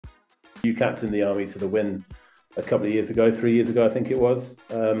You captained the Army to the win a couple of years ago, 3 years ago, I think it was.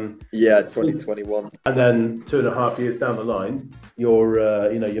 Yeah, 2021. And then 2.5 years down the line,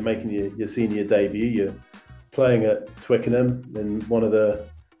 you're making your senior debut. You're playing at Twickenham in one of the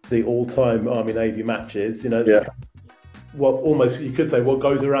all-time Army Navy matches. It's Yeah. what almost you could say what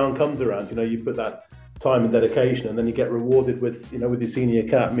goes around comes around. You put that time and dedication, and then you get rewarded with your senior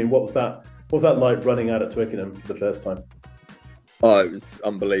cap. I mean, what was that? What was that like running out at Twickenham for the first time? Oh, it was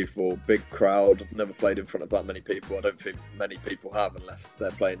unbelievable. Big crowd. I've never played in front of that many people. I don't think many people have, unless they're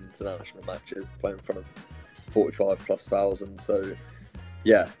playing international matches, playing in front of 45 plus thousand. So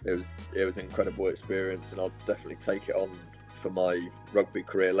yeah, it was an incredible experience, and I'll definitely take it on for my rugby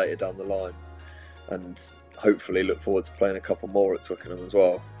career later down the line, and hopefully look forward to playing a couple more at Twickenham as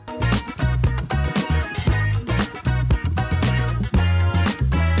well.